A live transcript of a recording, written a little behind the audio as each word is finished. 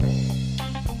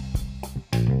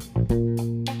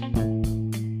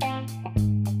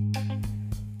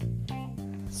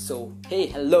Hey,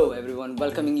 hello everyone,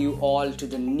 welcoming you all to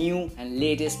the new and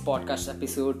latest podcast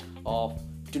episode of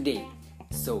today.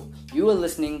 So, you are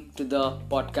listening to the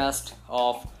podcast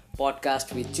of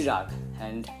Podcast with Chirag,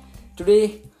 and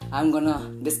today I'm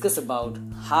gonna discuss about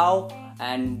how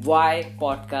and why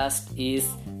podcast is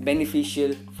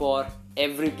beneficial for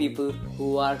every people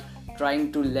who are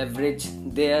trying to leverage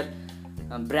their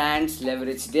brands,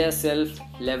 leverage their self,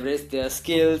 leverage their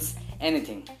skills,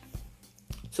 anything.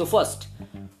 So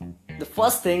the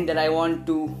first thing that I want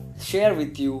to share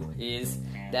with you is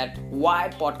that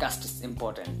why podcast is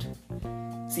important.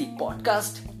 See,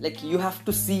 podcast, like you have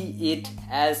to see it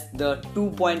as the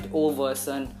 2.0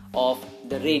 version of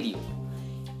the radio.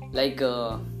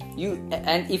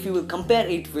 If you will compare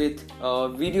it with a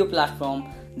video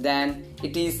platform, then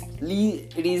it is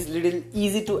little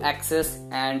easy to access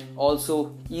and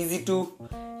also easy to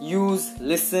use,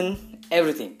 listen,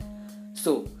 everything.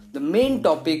 So the main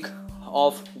topic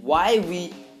of why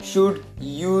we should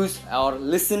use or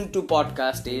listen to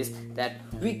podcast is that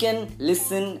we can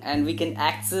listen and we can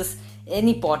access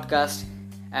any podcast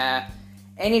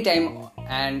anytime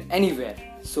and anywhere.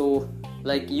 So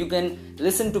like you can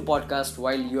listen to podcast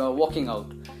while you are walking out,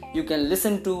 you can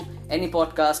listen to any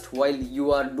podcast while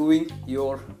you are doing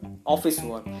your office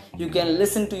work, you can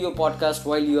listen to your podcast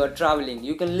while you are traveling,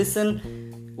 you can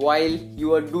listen while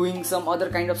you are doing some other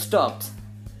kind of stuff.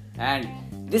 And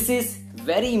this is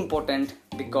very important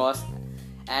because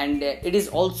it is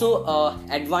also a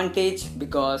advantage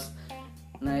because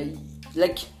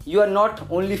like you are not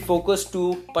only focused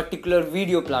to particular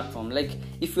video platform. Like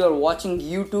if you are watching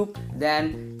YouTube,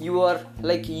 then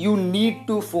you need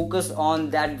to focus on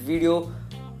that video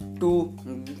to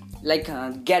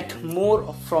get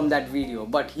more from that video.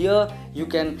 But here you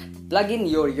can plug in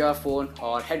your earphone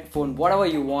or headphone, whatever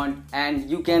you want, and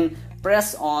you can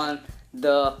press on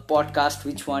the podcast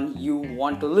which one you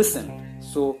want to listen.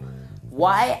 So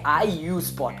why I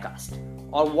use podcast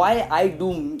or why I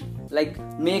do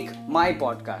make my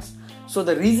podcast. So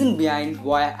the reason behind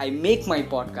why I make my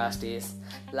podcast is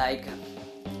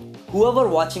whoever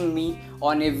watching me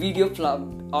on a video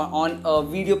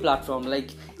platform,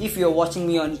 like if you're watching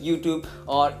me on YouTube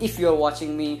or if you're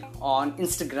watching me on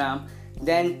Instagram,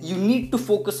 then you need to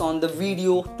focus on the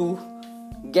video to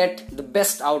get the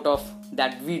best out of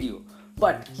that video.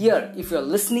 But here, if you're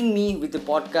listening me with the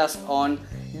podcast on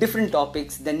different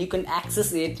topics, then you can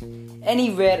access it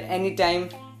anywhere, anytime,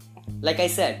 like I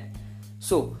said.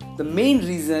 So the main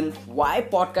reason why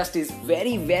podcast is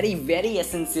very, very, very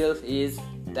essential is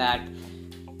that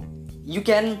you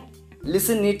can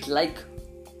listen it like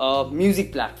a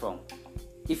music platform.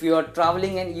 If you are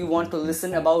traveling and you want to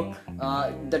listen about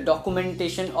the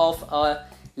documentation of a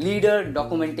leader,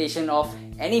 documentation of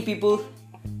any people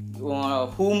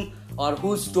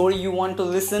whose story you want to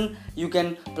listen, you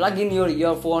can plug in your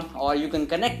earphone or you can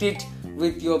connect it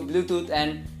with your Bluetooth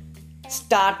and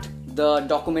start the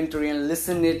documentary and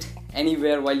listen it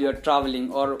anywhere while you're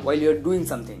traveling or while you're doing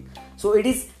something. So it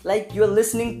is like you're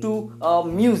listening to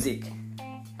music,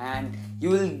 and you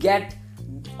will get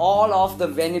all of the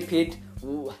benefit,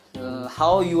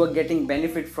 how you are getting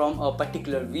benefit from a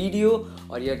particular video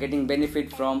or you're getting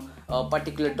benefit from a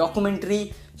particular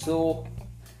documentary. So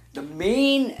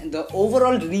the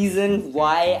overall reason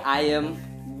why I am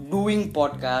doing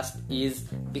podcast is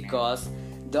because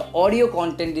the audio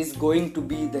content is going to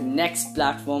be the next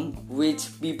platform which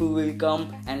people will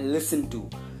come and listen to.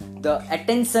 The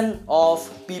attention of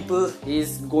people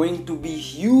is going to be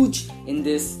huge in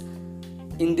this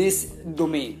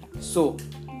domain. So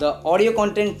the audio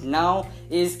content now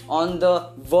is on the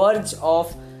verge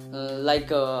of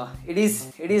it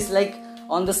is like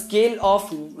on the scale of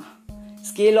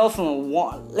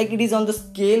it is on the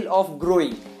scale of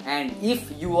growing, and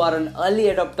if you are an early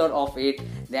adopter of it,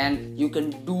 then you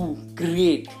can do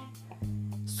great.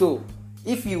 So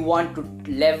if you want to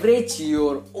leverage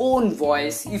your own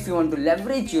voice, if you want to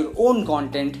leverage your own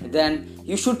content, then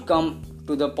you should come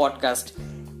to the podcast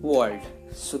world.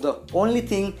 So the only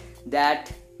thing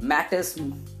that matters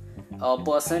a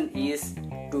person is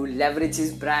to leverage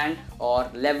his brand or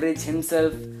leverage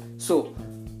himself. So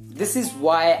this is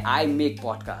why I make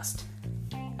podcast,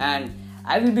 and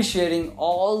I will be sharing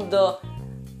all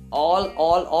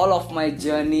of my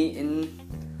journey in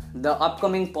the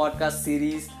upcoming podcast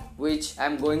series, which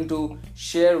I'm going to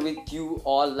share with you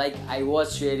all, like I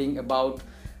was sharing about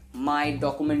my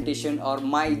documentation or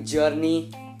my journey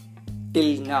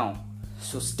till now.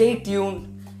 So stay tuned,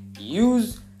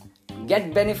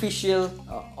 get beneficial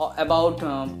about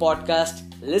podcast,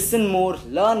 listen more,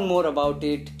 learn more about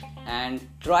it, and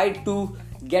try to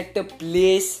get a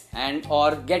place and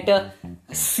or get a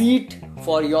seat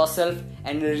for yourself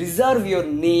and reserve your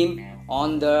name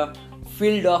on the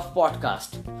field of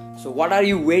podcast. So what are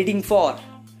you waiting for?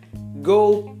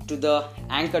 Go to the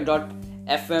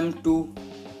anchor.fm to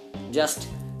just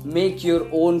make your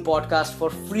own podcast for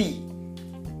free.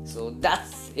 So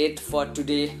that's it for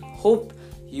today. Hope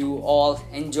you all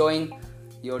enjoying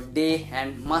your day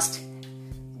and must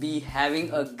be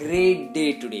having a great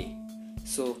day today.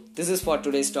 So this is for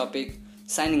today's topic.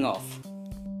 Signing off.